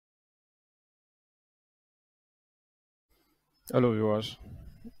Hello viewers,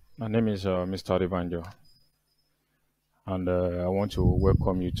 my name is Mr. Adebanjo, and I want to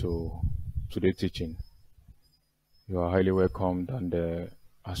welcome you to today's teaching. You are highly welcomed, and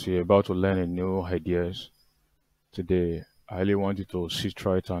as we are about to learn a new ideas today, I highly want you to sit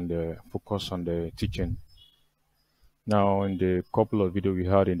right and focus on the teaching. Now, in the couple of videos we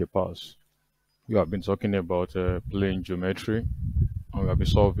had in the past, we have been talking about plane geometry, and we have been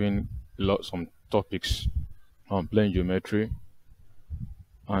solving some topics on plane geometry.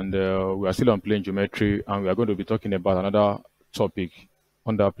 And we are still on plane geometry, and we are going to be talking about another topic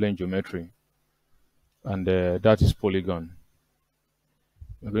under plane geometry, and that is polygon.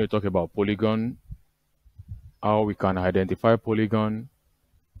 We're going to talk about polygon, how we can identify polygon,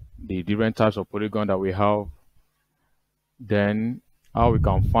 the different types of polygon that we have, then how we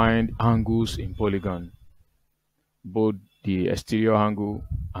can find angles in polygon, both the exterior angle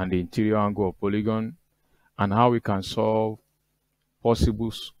and the interior angle of polygon, and how we can solve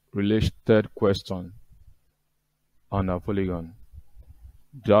possible related questions on a polygon.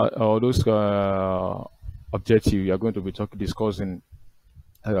 All those objectives you are going to be discussing,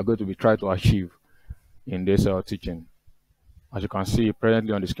 we are going to be trying to achieve in this teaching. As you can see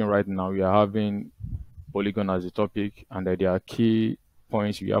presently on the screen right now, we are having polygon as a topic, and there are key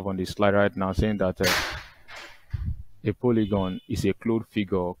points we have on the slide right now saying that a polygon is a closed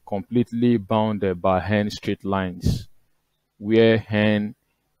figure completely bounded by n straight lines, where n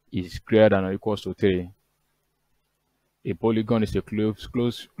is greater than or equals to 3. A polygon is a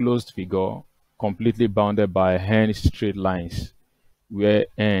closed figure completely bounded by n straight lines, where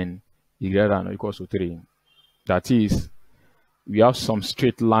n is greater than or equals to 3. That is, we have some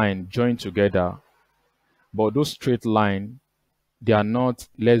straight line joined together, but those straight line, they are not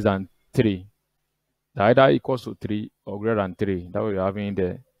less than 3. They're either equals to 3 or greater than 3. That what we're having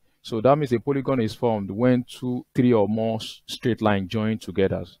there. So that means a polygon is formed when 3 or more straight line join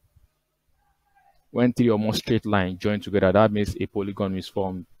together. When 3 or more straight line join together, that means a polygon is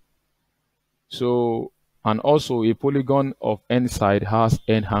formed. So, and also a polygon of n side has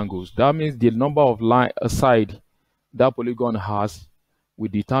n angles. That means the number of line side that polygon has will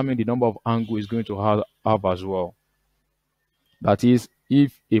determine the number of angle it's going to have as well. That is,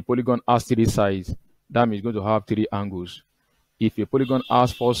 if a polygon has 3 sides, that means it's going to have 3 angles. If a polygon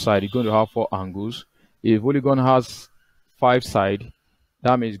has 4 sides, it's going to have 4 angles. If a polygon has 5 sides,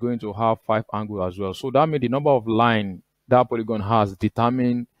 that means it's going to have 5 angles as well. So that means the number of line that polygon has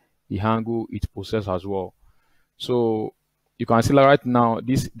determine the angle it possesses as well. So you can see that right now,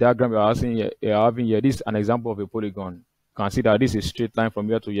 this diagram you're having here, this is an example of a polygon. You can see that this is a straight line from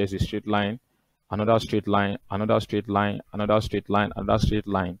here to here is a straight line, another straight line, another straight line, another straight line, another straight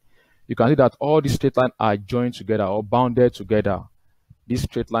line. You can see that all these straight lines are joined together or bounded together. These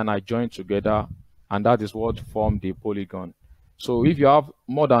straight lines are joined together, and that is what forms the polygon. So if you have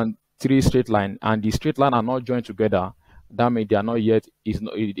more than 3 straight lines and the straight lines are not joined together, that means they are not yet,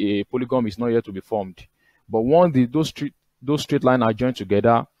 a polygon is not yet to be formed. But once those straight lines are joined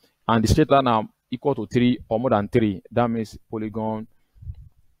together and the straight lines are equal to 3 or more than 3, that means polygon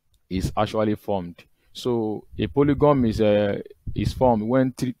is actually formed. So a polygon is formed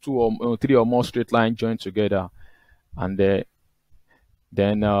when 3 or more straight lines join together, and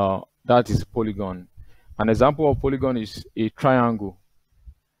then that is polygon. An example of polygon is a triangle.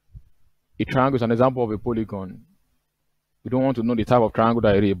 A triangle is an example of a polygon. We don't want to know the type of triangle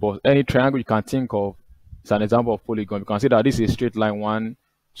that it is, but any triangle you can think of is an example of polygon. You can see that this is a straight line 1,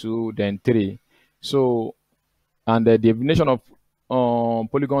 2, then 3. So, and the definition of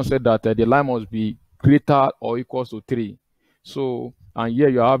polygon said that the line must be greater or equals to 3. So, and here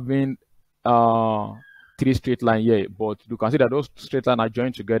you're having 3 straight line here, but you can see that those straight lines are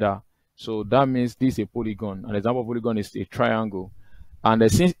joined together. So that means this is a polygon. An example of polygon is a triangle.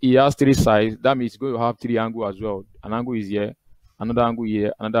 And since it has 3 sides, that means it's going to have 3 angles as well. An angle is here, another angle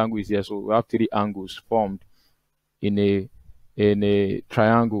here, another angle is here. So we have 3 angles formed in a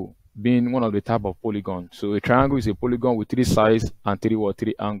triangle, being one of the type of polygon. So a triangle is a polygon with 3 sides and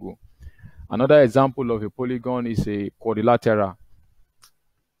 3 angles. Another example of a polygon is a quadrilateral.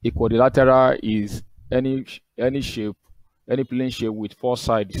 A quadrilateral is any shape, any plane shape with 4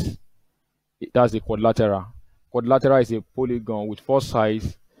 sides. That's a quadrilateral. Quadrilateral is a polygon with 4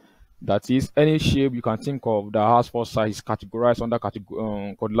 sides. That is, any shape you can think of that has 4 sides categorized under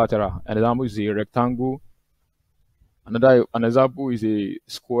quadrilateral. An example is a rectangle. An example is a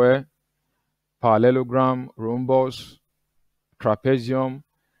square, parallelogram, rhombus, trapezium.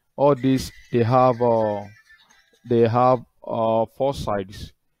 All these they have 4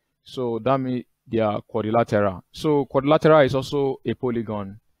 sides. So that means they are quadrilateral. So quadrilateral is also a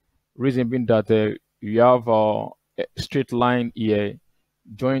polygon. Reason being that you have straight line here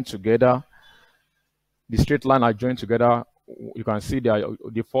joined together. The straight line are joined together. You can see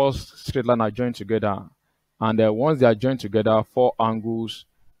the first straight line are joined together, and once they are joined together, four angles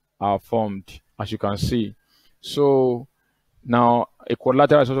are formed, as you can see. So now a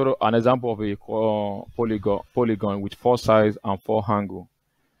quadrilateral is also an example of a polygon with four sides and four angles.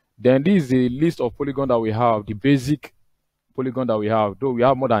 Then this is the list of polygon that we have, the basic polygon that we have. Though we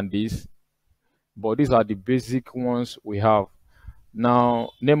have more than this, but these are the basic ones we have.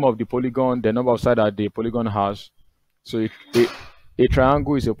 Now, name of the polygon, the number of sides that the polygon has. So a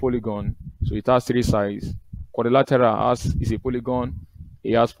triangle is a polygon, so it has three sides. Quadrilateral is a polygon,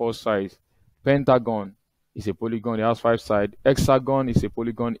 it has four sides. Pentagon is a polygon, it has five sides. Hexagon is a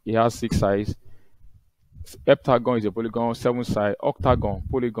polygon, it has six sides. Heptagon is a polygon, seven sides. Octagon,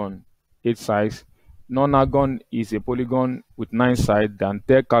 polygon, eight sides. Nonagon is a polygon with nine sides. Then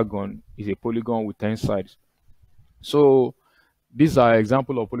decagon is a polygon with 10 sides. So these are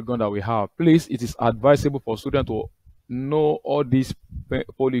examples of polygon that we have. Please, it is advisable for students to know all these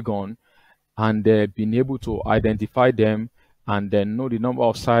polygon and being able to identify them and then know the number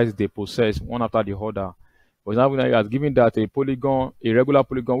of sides they possess one after the other. For example, now you are given that a polygon, a regular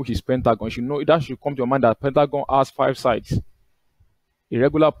polygon, which is pentagon, you should know that should come to your mind that pentagon has 5 sides. A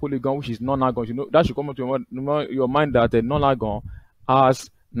regular polygon, which is nonagon, you know that should come to your mind that a nonagon has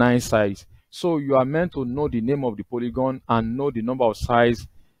 9 sides. So you are meant to know the name of the polygon and know the number of sides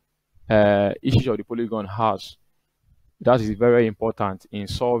each of the polygon has. That is very important in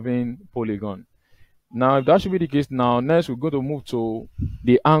solving polygon. Now, if that should be the case, now next we're going to move to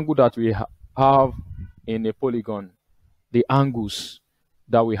the angle that we have in a polygon. The angles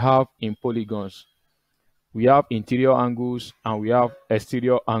that we have in polygons. We have interior angles and we have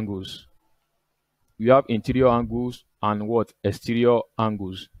exterior angles. We have interior angles and what? Exterior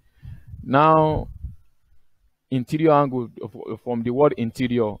angles. Now, interior angle, from the word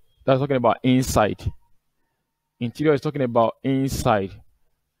interior, that's talking about inside. Interior is talking about inside.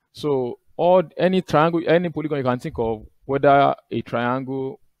 So any triangle, any polygon you can think of, whether a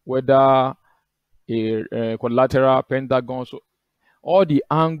triangle, whether a quadrilateral, pentagon, so all the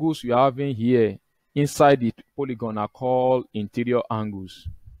angles you have in here inside the polygon are called interior angles.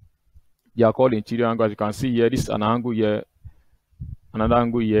 They are called interior angles. As you can see here, this is an angle here, another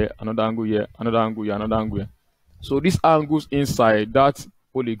angle here, another angle here, another angle here, another angle here. So these angles inside that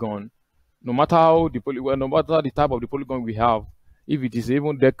polygon, no matter how the polygon, no matter the type of the polygon we have, if it is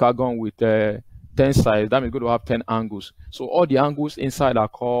even decagon with 10 sides, that means going to have 10 angles. So all the angles inside are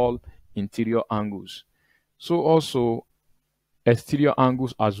called interior angles. So also exterior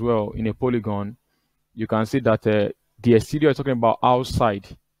angles as well in a polygon. You can see that the exterior is talking about outside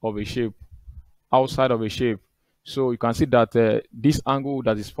of a shape. Outside of a shape. So you can see that this angle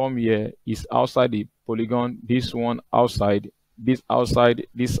that is formed here is outside the polygon. This one outside, this outside,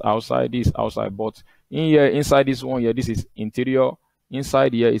 this outside, this outside. But in here, inside this one here, this is interior.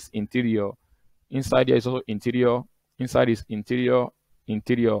 Inside here is interior. Inside here is also interior. Inside is interior,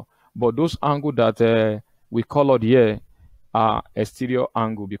 interior. But those angles that we colored here are exterior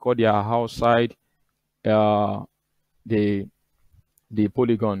angle because they are outside the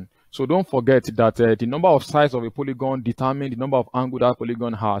polygon. So don't forget that the number of sides of a polygon determine the number of angle that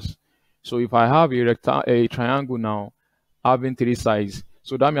polygon has. So if I have a triangle now having 3 sides,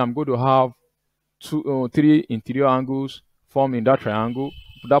 so that means I'm going to have 3 interior angles formed in that triangle,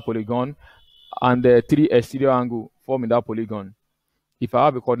 that polygon, and 3 exterior angles formed in that polygon. If I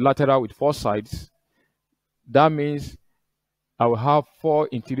have a quadrilateral with 4 sides, that means I will have 4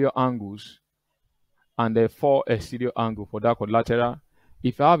 interior angles and 4 exterior angles for that quadrilateral.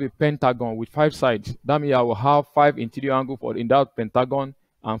 If I have a pentagon with 5 sides, that means I will have 5 interior angles in that pentagon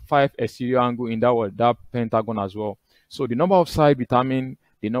and 5 exterior angles in that pentagon as well. So the number of sides determine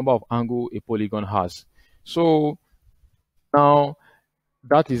the number of angles a polygon has. So now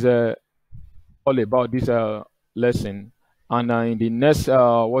that is all about this lesson. And in the next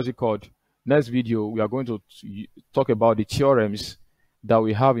next video, we are going to talk about the theorems that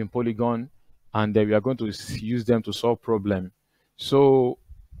we have in polygon, and we are going to use them to solve problem. So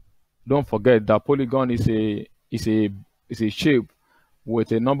don't forget that polygon is a shape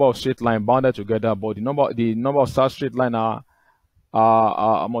with a number of straight lines bounded together, but the number of such straight lines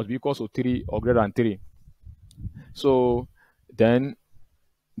must be equal to 3 or greater than 3. So then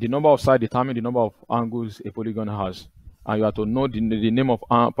the number of sides determine the number of angles a polygon has, and you have to know the name of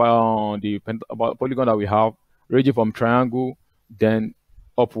the polygon that we have, ranging from triangle then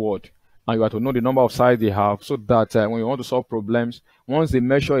upward. And you have to know the number of sides they have, so that when you want to solve problems, once they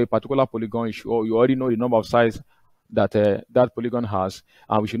measure a particular polygon, you already know the number of sides that that polygon has.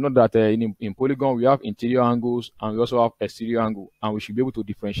 And we should know that in polygon we have interior angles and we also have exterior angle, and we should be able to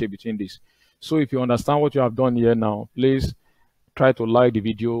differentiate between this. So if you understand what you have done here now, please try to like the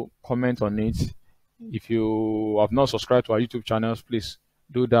video, comment on it. If you have not subscribed to our YouTube channels, please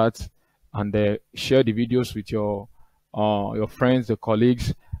do that, and share the videos with your friends, the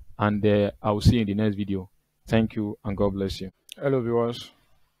colleagues, and I will see you in the next video. Thank you, and God bless you. Hello viewers,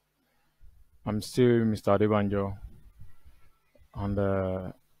 I'm still Mr. Adebanjo, and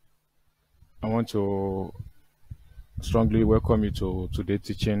I want to strongly welcome you to today's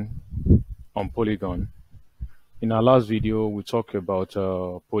teaching on Polygon. In our last video, we talked about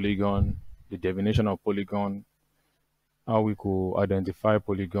Polygon, the definition of Polygon, how we could identify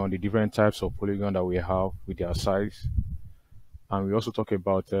Polygon, the different types of Polygon that we have with their size. And we also talk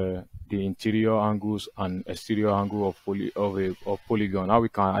about the interior angles and exterior angle of Polygon, how we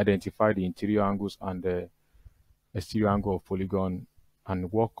can identify the interior angles and the exterior angle of Polygon,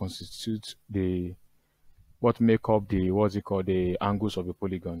 and what constitutes what make up the angles of a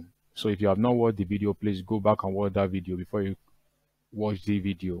polygon. So if you have not watched the video, please go back and watch that video before you watch the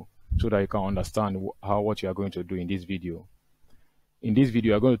video, so that you can understand what you are going to do in this video. In this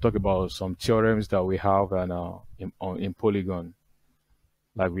video, I'm going to talk about some theorems that we have in Polygon.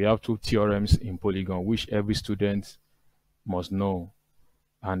 Like we have two theorems in Polygon, which every student must know,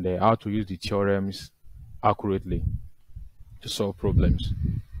 and how to use the theorems accurately to solve problems.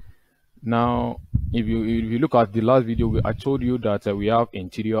 Now, if you look at the last video, I told you that we have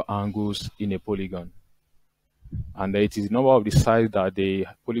interior angles in a polygon, and it is the number of the size that the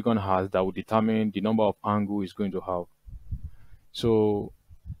polygon has that will determine the number of angle it's going to have. So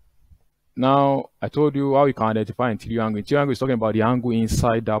now I told you how you can identify interior angle. Interior angle is talking about the angle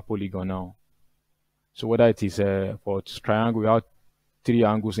inside that polygon now. So whether it is for triangle, we have 3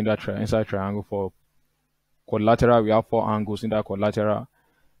 angles in that inside triangle. For quadrilateral, we have 4 angles in that quadrilateral,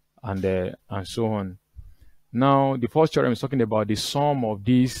 and so on. Now the first theorem is talking about the sum of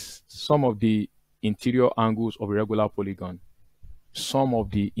the interior angles of a regular polygon. Sum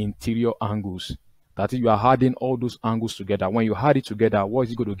of the interior angles. That is, you are adding all those angles together. When you add it together, what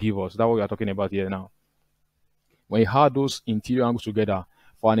is it going to give us? That's what we are talking about here now. When you add those interior angles together,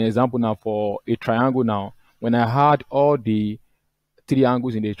 for an example now, for a triangle now, when I add all the 3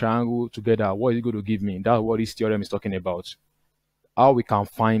 angles in the triangle together, what is it going to give me? That's what this theorem is talking about. How we can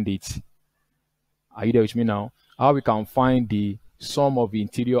find it. Are you there with me now? How we can find the sum of the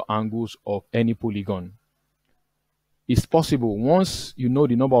interior angles of any polygon. It's possible. Once you know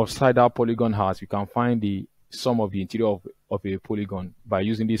the number of sides that polygon has, you can find the sum of the interior of a polygon by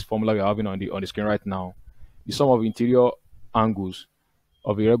using this formula we're having on the screen right now. The sum of interior angles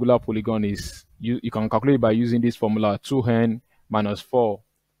of a regular polygon is, you can calculate by using this formula, 2n minus 4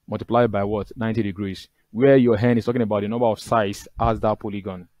 multiplied by what? 90 degrees. Where your n is talking about the number of sides as that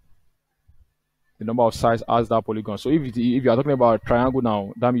polygon. The number of sides as that polygon. So if you are talking about a triangle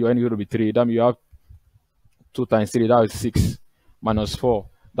now, that means your n is going to be 3. That means you have 2 times 3, that is 6, minus 4,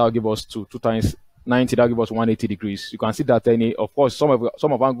 that will give us 2. 2 times 90, that will give us 180 degrees. You can see that of course, some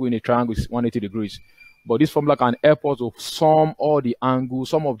of angle in a triangle is 180 degrees. But this formula can help us to sum all the angles,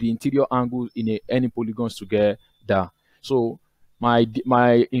 some of the interior angles in any polygons together. So my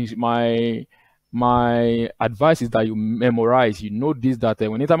advice is that you memorize, you know this, that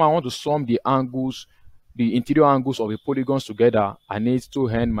whenever I want to sum the angles, the interior angles of a polygons together, I need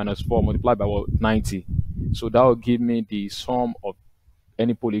 2n minus 4 multiplied by what? 90. So that will give me the sum of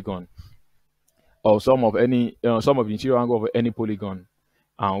any polygon, or sum of the interior angle of any polygon.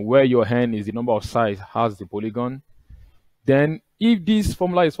 And where your n is the number of sides has the polygon. Then if this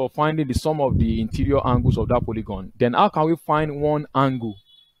formula is for finding the sum of the interior angles of that polygon, then how can we find one angle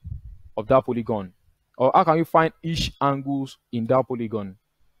of that polygon? Or how can we find each angles in that polygon?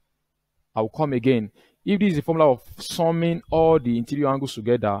 I will come again. If this is the formula of summing all the interior angles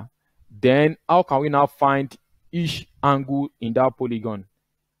together, then how can we now find each angle in that polygon,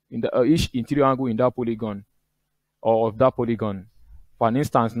 each interior angle in that polygon, or of that polygon? For an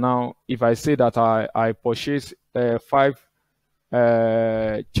instance, now if I say that I purchase 5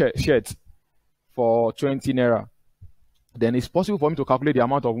 shirts for 20 naira, then it's possible for me to calculate the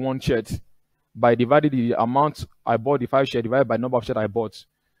amount of one shirt by dividing the amount I bought, the 5 shirts, divided by the number of shirts I bought.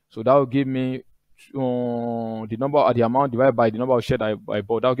 So that will give me the amount divided by the number of shirts I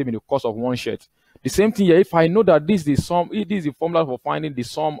bought. That will give me the cost of one shirt. The same thing here. If I know that this is the sum, this is the formula for finding the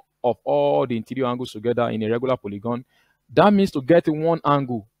sum of all the interior angles together in a regular polygon, that means to get one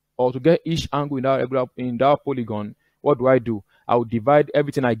angle, or to get each angle in that polygon, what do? I will divide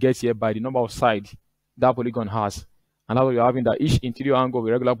everything I get here by the number of sides that polygon has. And that's what you're having, that each interior angle of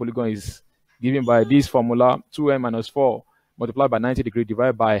a regular polygon is given by this formula, 2n minus 4 multiplied by 90 degrees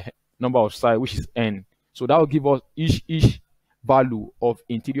divided by number of sides, which is n. So that will give us each value of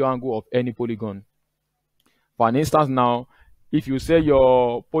interior angle of any polygon. For an instance now, if you say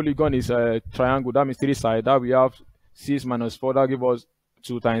your polygon is a triangle, that means 3 sides, that we have 6 minus 4, that give us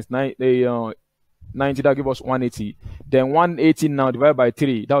 2 times 9, 90, that give us 180. Then 180 now divided by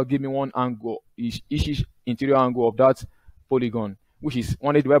 3, that will give me one angle, each interior angle of that polygon, which is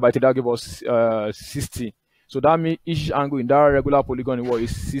 180 divided by 3, that give us 60. So that means each angle in that regular polygon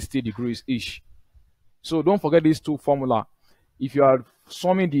is 60 degrees each. So don't forget these two formula. If you are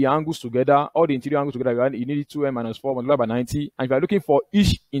summing the angles together, all the interior angles together, you need 2n minus 4 multiplied by 90. And if you are looking for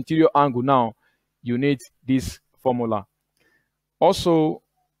each interior angle now, you need this formula. Also,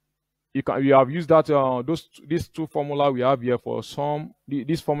 you have used that these two formula we have here for sum.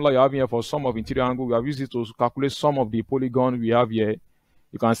 This formula you have here for sum of interior angle, we have used it to calculate sum of the polygon we have here.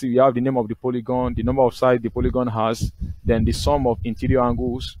 You can see we have the name of the polygon, the number of sides the polygon has, then the sum of interior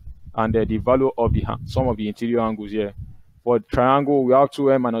angles, and the value of the sum of the interior angles here. For triangle, we have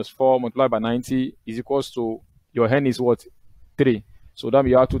 2n minus 4 multiplied by 90 is equals to, your n is what? 3. So that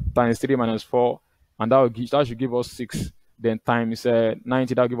we have 2 times 3 minus 4, and that should give us 6. Then times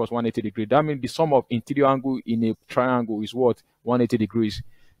 90, that will give us 180 degrees. That means the sum of interior angle in a triangle is what? 180 degrees.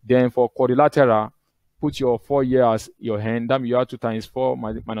 Then for quadrilateral, put your 4 here as your n. That means you have 2 times 4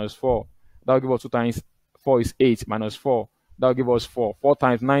 minus 4. That will give us 2 times 4 is 8 minus 4. That will give us 4. 4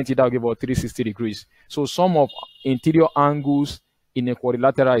 times 90, that will give us 360 degrees. So sum of interior angles in a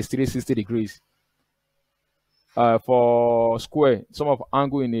quadrilateral is 360 degrees. For square, sum of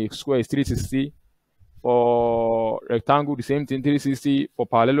angle in a square is 360. For rectangle, the same thing, 360. For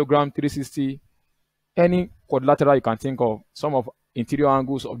parallelogram, 360. Any quadrilateral you can think of, sum of interior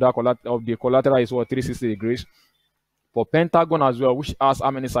angles of the quadrilateral is what? 360 degrees. For pentagon as well, which has how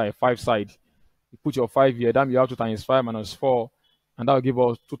many sides? 5 sides. You put your 5 here, then you have 2 times 5 minus 4, and that will give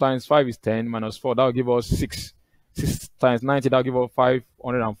us 2 times 5 is 10 minus 4, that will give us 6. 6 times 90, that will give us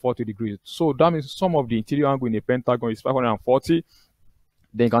 540 degrees. So that means sum of the interior angle in a pentagon is 540.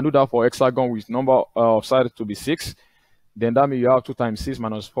 Then you can do that for hexagon with number of sides to be 6. Then that means you have 2 times 6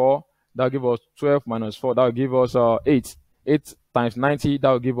 minus 4, that will give us 12 minus 4, that will give us 8. 8 times 90, that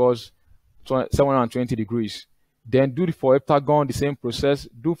will give us 720 degrees. Then do for heptagon the same process,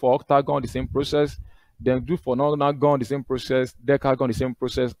 do for octagon the same process, then do for nonagon the same process, decagon the same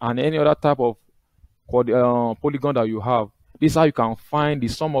process, and any other type of polygon that you have. This is how you can find the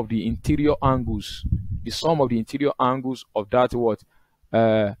sum of the interior angles, the sum of the interior angles of that what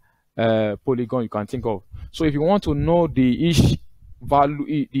polygon you can think of. So if you want to know the each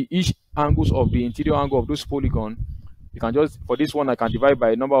angles of the interior angle of those polygon, you can just, for this one I can divide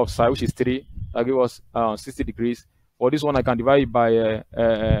by number of sides, which is 3. That gives us 60 degrees. For this one, I can divide it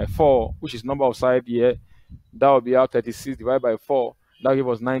by 4, which is number of sides here. That will be 36 divided by 4. That gives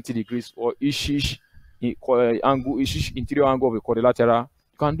us 90 degrees for each angle, each interior angle of a quadrilateral.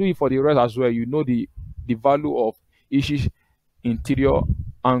 You can do it for the rest as well. You know the value of each interior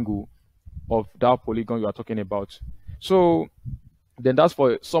angle of that polygon you are talking about. So then that's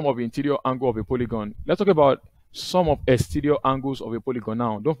for sum of interior angle of a polygon. Let's talk about sum of exterior angles of a polygon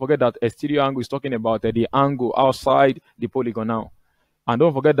now. Don't forget that exterior angle is talking about the angle outside the polygon now. And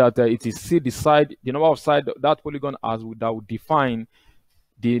don't forget that it is still the side, the number of sides that polygon has that will define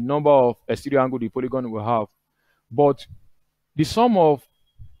the number of exterior angle the polygon will have. But the sum of,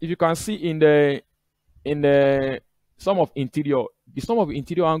 if you can see in the sum of interior, the sum of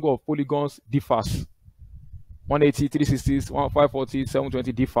interior angle of polygons differs. 180, 360, 540,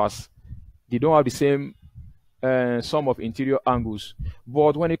 720 differs. They don't have the same sum of interior angles.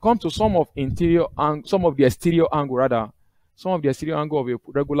 But when it comes to sum of the exterior angle some of the exterior angle of a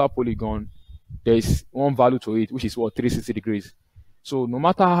regular polygon, there is one value to it, which is what? 360 degrees. So no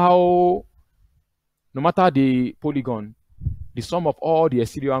matter the polygon, the sum of all the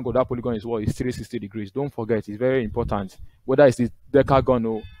exterior angle of that polygon is what? Is 360 degrees. Don't forget, it's very important. Whether it's the decagon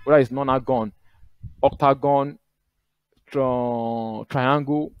or whether it's nonagon, octagon,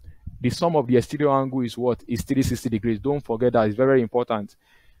 triangle, the sum of the exterior angle is what? Is 360 degrees. Don't forget that. It's very important.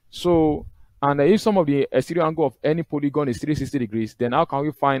 So, and if some of the exterior angle of any polygon is 360 degrees, then how can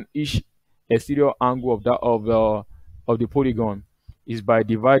we find each exterior angle of that of the polygon? Is by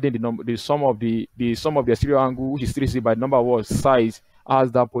dividing the sum of the exterior angle, which is 360, by the number of what? Sides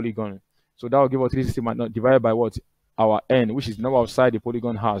as that polygon. So that will give us 360 divided by what? Our n, which is the number of sides the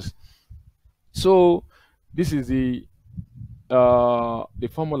polygon has. So this is the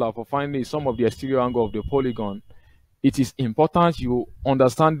formula for finding sum of the exterior angle of the polygon. It is important you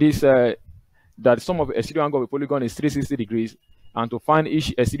understand this, that sum of the exterior angle of a polygon is 360 degrees. and to find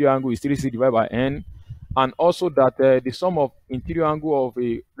each exterior angle is 360 divided by n, and also that the sum of interior angle of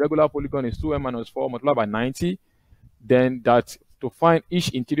a regular polygon is 2n minus 4 multiplied by 90. Then that to find each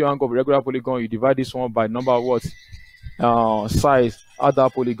interior angle of a regular polygon, you divide this one by number of what size at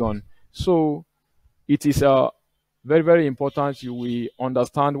that polygon. So it is very, very important you will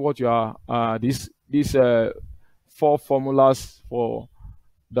understand what you are these 4 formulas for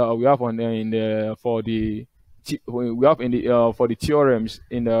that we have on in the for the we have in the for the theorems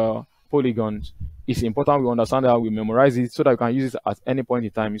in the polygons. It's important we understand that we memorize it so that we can use it at any point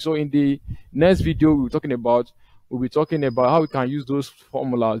in time. So in the next video we'll be talking about how we can use those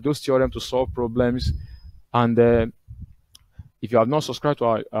formulas, those theorems to solve problems. And if you have not subscribed to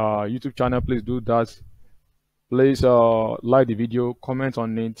our YouTube channel, please do that. Please like the video, comment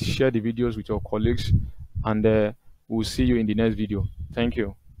on it, share the videos with your colleagues, and we'll see you in the next video. Thank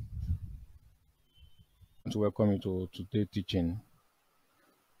you. To welcome you to today's teaching.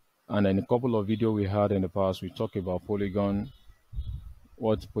 And in a couple of videos we had in the past, we talked about Polygon,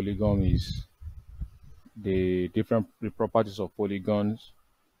 what Polygon is, the different properties of polygons,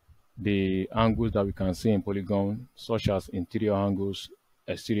 the angles that we can see in Polygon, such as interior angles,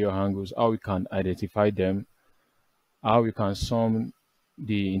 exterior angles, how we can identify them, how we can sum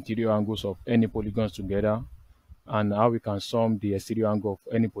the interior angles of any polygons together, and how we can sum the exterior angle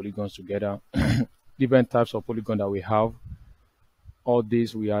of any polygons together. Different types of polygon that we have. All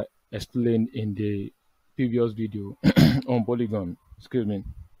this we are explained in the previous video on Polygon. Excuse me.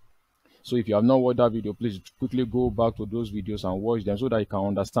 So if you have not watched that video, please quickly go back to those videos and watch them so that you can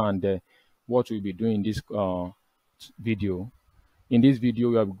understand what we'll be doing in this video. In this video,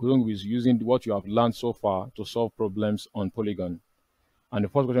 we are going to be using what you have learned so far to solve problems on Polygon. And the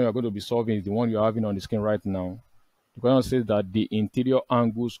first question we are going to be solving is the one you're having on the screen right now. The question says that the interior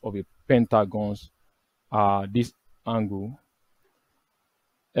angles of a pentagon are this angle,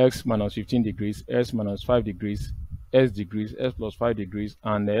 x minus 15 degrees, s minus 5 degrees, s degrees, s plus 5 degrees,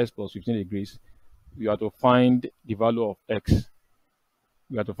 and s plus 15 degrees. We have to find the value of x.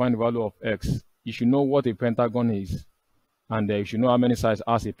 We have to find the value of x. You should know what a pentagon is, and you should know how many sides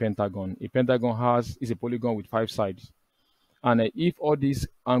has a pentagon. A pentagon is a polygon with 5 sides. And if all these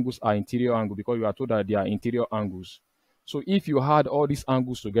angles are interior angles, because we are told that they are interior angles. So if you had all these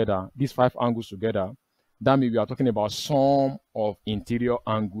angles together, these 5 angles together, that means we are talking about sum of interior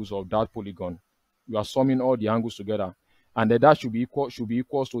angles of that polygon. We are summing all the angles together, and that should be equal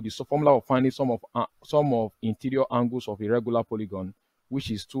to the formula of finding sum of interior angles of a regular polygon,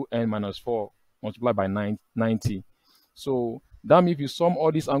 which is 2n minus 4 multiplied by 90. So that means if you sum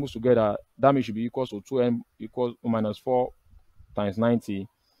all these angles together, that means it should be equal to 2n equals minus 4 times 90,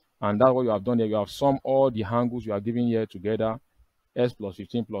 and that's what you have done here. You have summed all the angles you are giving here together. S plus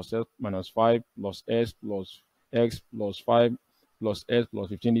 15 plus s minus 5 plus s plus x plus 5 plus s plus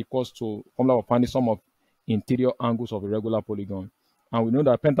 15 equals to formula of finding sum of interior angles of a regular polygon. And we know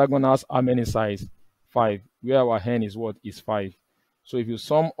that pentagon has how many sides? 5, where our n is what? Is 5. So if you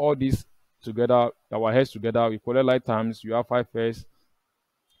sum all these together, our heads together, we collect like times, you have 5s,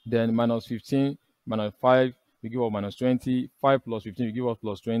 then minus 15 minus 5 will give us minus 20, 5 plus 15 will give us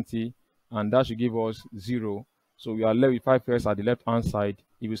plus 20, and that should give us 0. So we are left with 5s at the left hand side.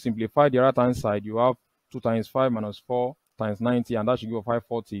 If you simplify the right hand side, you have 2 times 5 minus 4 times 90, and that should give us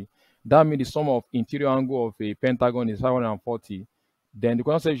 540. That means the sum of interior angle of a pentagon is 540. Then the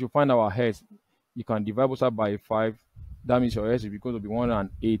question says you should find our heads. You can divide both sides by 5. That means your head is going to be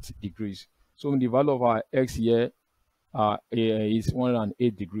 108 degrees. So the value of our x here is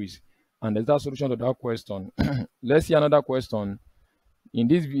 108 degrees. And that's the solution to that question. Let's see another question. In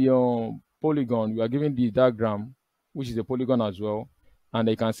this polygon, we are given the diagram, which is a polygon as well, and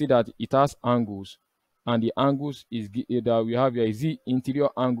you can see that it has angles, and the angles is that we have here is the interior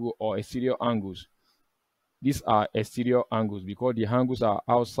angle or exterior angles. These are exterior angles because the angles are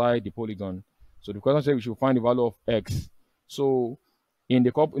outside the polygon. So the question says we should find the value of x. So in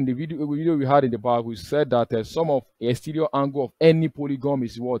the video we had in the past, we said that the sum of exterior angle of any polygon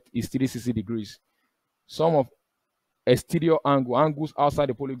is what? Is 360 degrees. Sum of exterior angles outside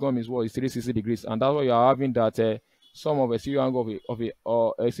the polygon is what? Is 360 degrees, and that's why you are having that sum of exterior angle of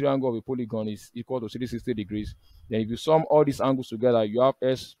a polygon is equal to 360 degrees. Then if you sum all these angles together, you have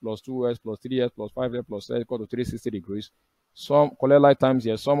s plus 2s plus 3s plus 5s plus s equal to 360 degrees. Collect like times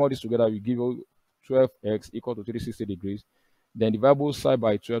here, sum all this together, we give you 12x equal to 360 degrees. Then divide both side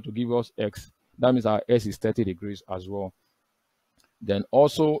by 12 to give us x. That means our s is 30 degrees as well. Then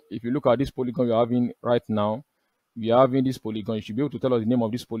also, if you look at this polygon you're having right now, we are having this polygon. You should be able to tell us the name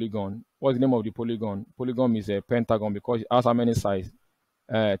of this polygon. What's the name of the polygon? Polygon is a pentagon because it has how many sides?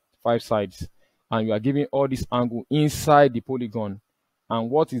 5 sides. and you are giving all this angle inside the polygon. And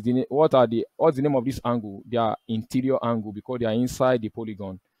what's the name of this angle? They are interior angle because they are inside the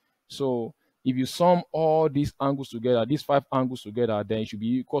polygon. So if you sum all these angles together, these 5 angles together, then it should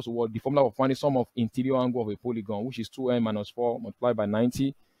be equal to what? The formula of finding sum of interior angle of a polygon, which is 2n minus 4 multiplied by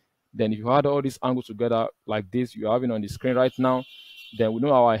 90. Then if you add all these angles together like this, you're having on the screen right now, then we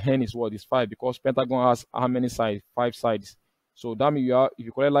know our n is what? Is 5, because pentagon has how many sides? 5 sides. So that means if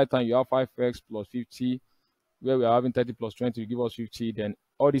you collect lifetime, you have 5x plus 50, where we are having 30 plus 20 will give us 50. Then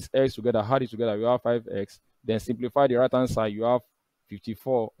all these x together, add it together, you have 5x. Then simplify the right hand side, you have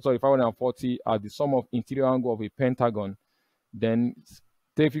 540 as the sum of interior angle of a pentagon. Then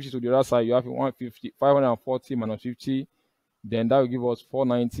take 50 to the other side, you have 540 minus 50. Then that will give us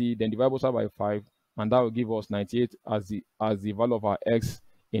 490. Then divide both sides by 5, and that will give us 98 as the value of our x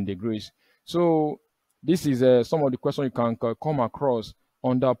in degrees. So this is some of the questions you can come across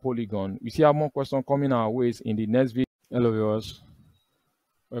under Polygon. We see how more questions coming our ways in the next video. Hello viewers,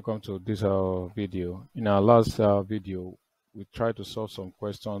 welcome to this video. In our last video, we tried to solve some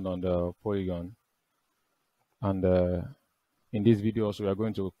questions on the Polygon, and in this video also we are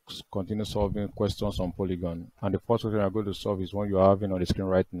going to continue solving questions on Polygon. And the first question we are going to solve is one you are having on the screen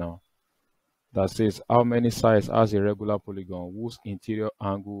right now, that says how many sides has a regular polygon whose interior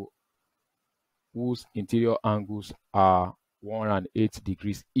angles are 108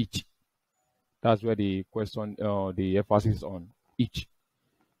 degrees each. That's where the question, the emphasis is on each.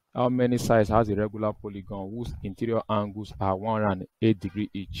 How many sides has a regular polygon whose interior angles are 108 degrees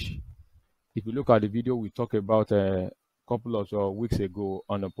each? If you look at the video we talked about a couple of weeks ago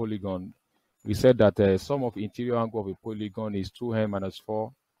on a polygon, we said that sum of interior angle of a polygon is 2n minus 4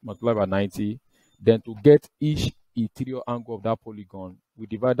 multiplied by 90. Then to get each interior angle of that polygon, we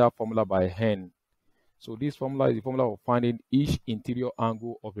divide that formula by n. So this formula is the formula of finding each interior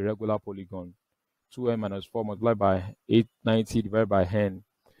angle of a regular polygon. 2n minus 4 multiplied by 890 divided by n.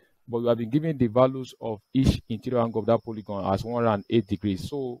 But we have been given the values of each interior angle of that polygon as 108 degrees.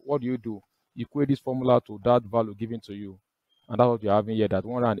 So what do? You equate this formula to that value given to you. And that's what you're having here, that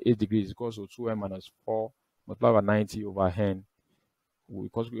 108 degrees is equal to 2n minus 4 multiplied by 90 over n.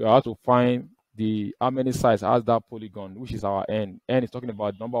 Because we have to find how many sides has that polygon, which is our n. N is talking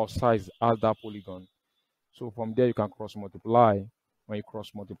about the number of sides has that polygon. So from there you can cross multiply. When you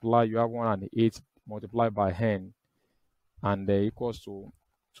cross multiply, you have 108 multiplied by n, and equals to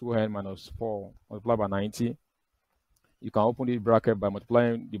 2n minus 4 multiplied by 90. You can open the bracket by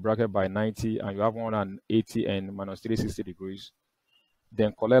multiplying the bracket by 90, and you have 180 n minus 360 degrees.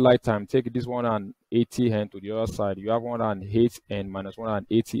 Then collect like time, take this 180 n to the other side, you have 108 n minus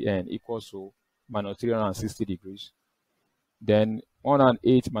 180 n equals to minus 360 degrees. Then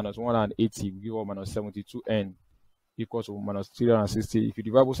 108 minus 180 will give us minus 72 n equals to minus 360. If you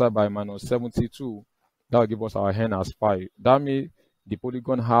divide both sides by minus 72, that will give us our n as 5. That means the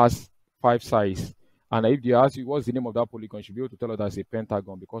polygon has 5 sides. And if they ask you what's the name of that polygon, you should be able to tell us that's a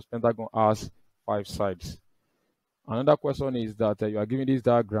pentagon, because pentagon has 5 sides. Another question is that you are given this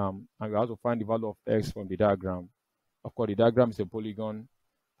diagram and you have to find the value of x from the diagram. Of course, the diagram is a polygon,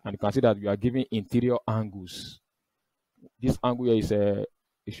 and you can see that we are giving interior angles. This angle here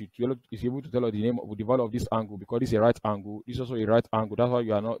is able to tell us the name of the value of this angle, because this is a right angle. This is also a right angle. That's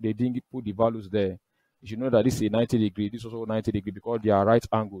why they didn't put the values there. You should know that this is a 90 degree. This is also 90 degree because they are right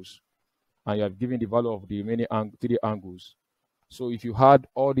angles. And you have given the value of the remaining 3 angles. So if you add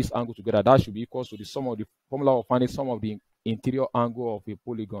all these angles together, that should be equal to the sum of the formula of finding sum of the interior angle of a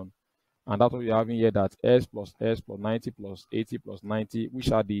polygon. And that's what you're having here, that s plus 90 plus 80 plus 90,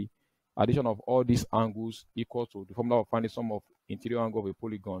 which are the addition of all these angles equal to the formula of finding sum of interior angle of a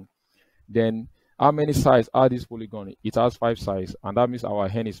polygon. Then how many sides are this polygon? It has 5 sides, and that means our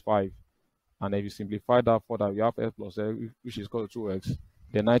n is 5. And if you simplify that further, we have s plus s, which is equal to 2x.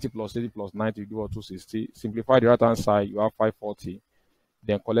 Then 90 plus 80 plus 90 give us 260. Simplify the right hand side, you have 540.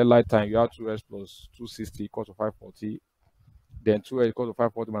 Then collect like time, you have 2s plus 260 equals to 540. Then 2s equals to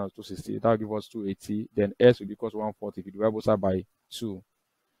 540 minus 260, that will give us 280. Then s will be equal to 140 if you divide both sides by 2.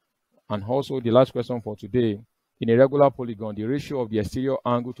 And also the last question for today, in a regular polygon, the ratio of the exterior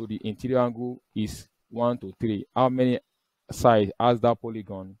angle to the interior angle is 1 to 3. How many sides has that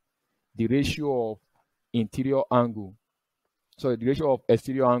polygon? The ratio of interior angle, so the ratio of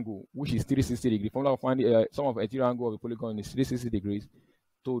exterior angle, which is 360 degrees, formula of finding sum of exterior angle of a polygon is 360 degrees,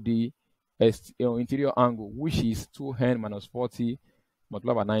 to the interior angle, which is 2n minus 40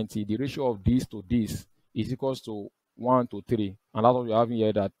 multiplied by 90. The ratio of this to this is equals to 1 to 3. And that's what we're having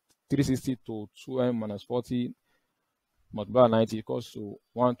here, that 360 to 2n minus 40 multiplied by 90 equals to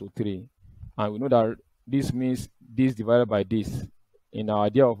 1 to 3. And we know that this means this divided by this. in our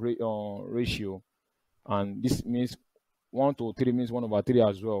idea of ratio, and this means 1 to 3 means 1 over 3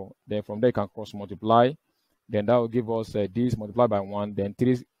 as well. Then from there you can cross multiply. Then that will give us this multiplied by 1. Then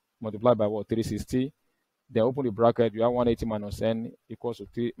 3 multiplied by what? 360. Then open the bracket. You have 180 minus n equals to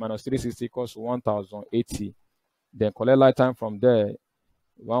 3 minus 360 equals to 1080. Then collect light time from there.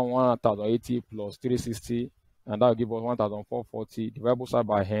 1080 plus 360, and that will give us 1440. Divide both sides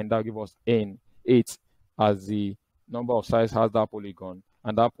by n. That will give us n 8 as the number of sides has that polygon,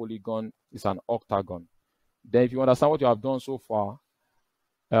 and that polygon is an octagon. Then if you understand what you have done so far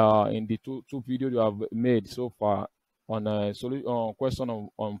in the two videos you have made so far on a question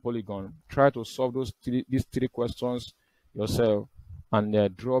on Polygon, try to solve these three questions yourself,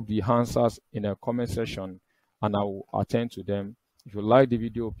 and drop the answers in a comment section, and I will attend to them. If you like the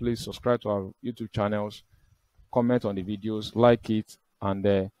video, please subscribe to our YouTube channels, comment on the videos, like it,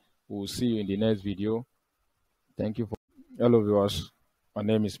 and we'll see you in the next video. Thank you. Hello viewers, my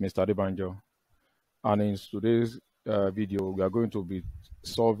name is Mr. Adebanjo, and in today's video we are going to be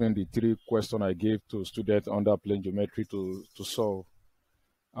solving the three questions I gave to students under plane geometry to solve.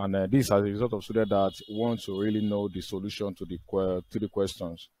 And this is as a result of students that want to really know the solution to the three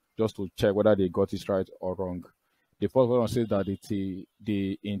questions, just to check whether they got it right or wrong. The first one says that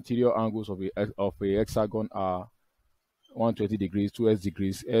the interior angles of a hexagon are 120 degrees, 2x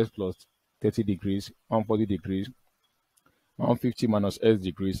degrees, x plus 30 degrees, 140 degrees, 150 minus x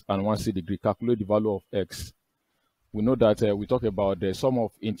degrees, and 160 degrees. Calculate the value of x. We know that we talk about the sum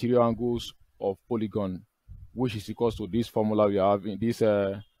of interior angles of polygon, which is equals to this formula we have in this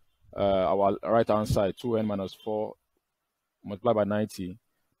our right hand side, 2n minus 4 multiplied by 90.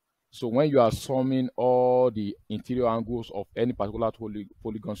 So when you are summing all the interior angles of any particular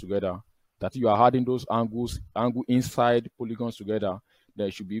polygon together, that you are adding those angle inside polygons together, then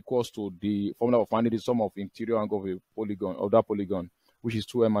it should be equals to the formula of finding the sum of interior angle of a polygon, of that polygon, which is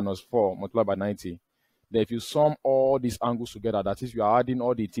 2n minus 4 multiplied by 90. Then if you sum all these angles together, that is, you are adding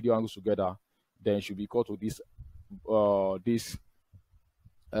all the interior angles together, then it should be equal to this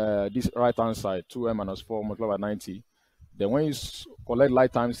right hand side, 2n minus 4 multiplied by 90. Then when you collect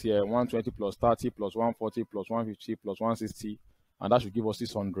light times here, 120 plus 30 plus 140 plus 150 plus 160, and that should give us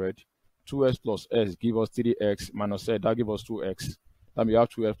 600. 2x plus s give us 3x minus z, that give us 2x. That means we have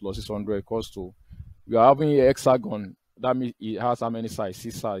 2x plus 600 equals to, we are having a hexagon, that means it has how many sides?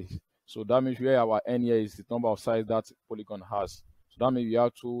 6 sides. So that means where our n here is the number of sides that polygon has. So that means we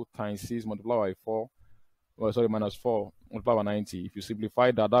have 2 times 6 multiplied by 4, minus 4 multiplied by 90. If you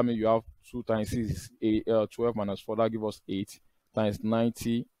simplify that, that means you have 2 times 6 is 12 minus 4, that gives us 8, times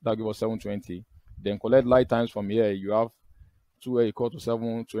 90, that gives us 720. Then collect light times from here, you have 2a equal to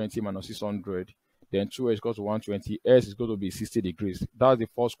 720 minus 600. Then 2a is equal to 120. S is going to be 60 degrees. That's the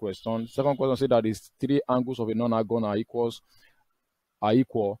first question. Second question says that is three angles of a non-argon are equal,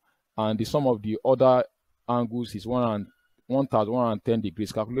 and the sum of the other angles is 1110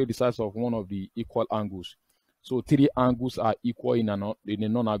 degrees. Calculate the size of one of the equal angles. So three angles are equal in a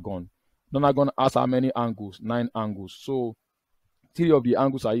non-argon. Non-argon has how many angles? 9 angles. So 3 of the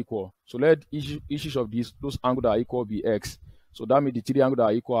angles are equal. So let each of those angles that are equal be x. So that means the 3 angles that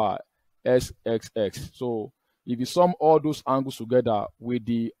are equal are s, x, x. So if you sum all those angles together with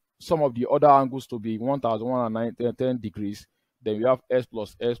the sum of the other angles to be 1110 degrees, then we have s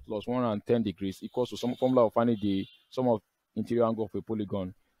plus 110 degrees equals to some formula of finding the sum of interior angle of a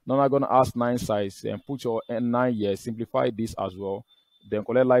polygon. Non-argon has 9 sides, and put your 9 here, simplify this as well. Then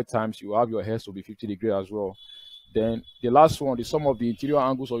collect light times, you have your s to be 50 degrees as well. Then the last one, the sum of the interior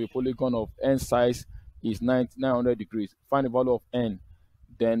angles of a polygon of n size is 900 degrees. Find the value of n.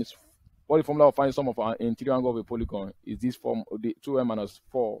 Then what the formula of finding sum of an interior angle of a polygon is this form, the 2n minus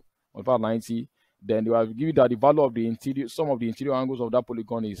 4 multiplied by 90. Then they have given that the value of the sum of the interior angles of that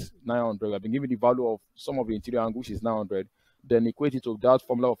polygon is 900. I've been given the value of sum of the interior angles is 900. Then equate it to that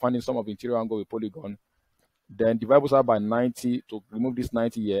formula of finding sum of the interior angle of a polygon. Then divide both sides by 90 to remove this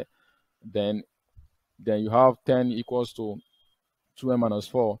 90 here. Then you have 10 equals to 2n minus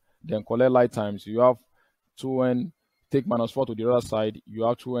 4. Then collect light times. You have 2n, take minus 4 to the other side. You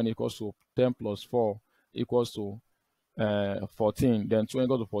have 2n equals to 10 plus 4 equals to 14. Then 2n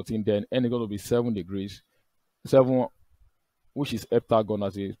equals to 14. Then n equals to be 7 degrees. 7, which is heptagon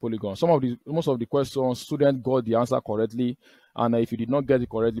as a polygon. Most of the questions, students got the answer correctly. And if you did not get it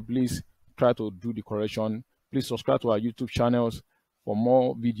correctly, please try to do the correction. Please subscribe to our YouTube channels for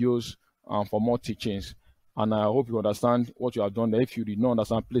more videos and for more teachings. And I hope you understand what you have done. If you did not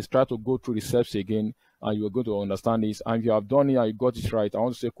understand, please try to go through the steps again, and you are going to understand this. And if you have done it and you got it right, I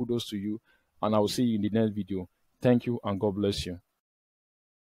want to say kudos to you, and I will see you in the next video. Thank you, and God bless you.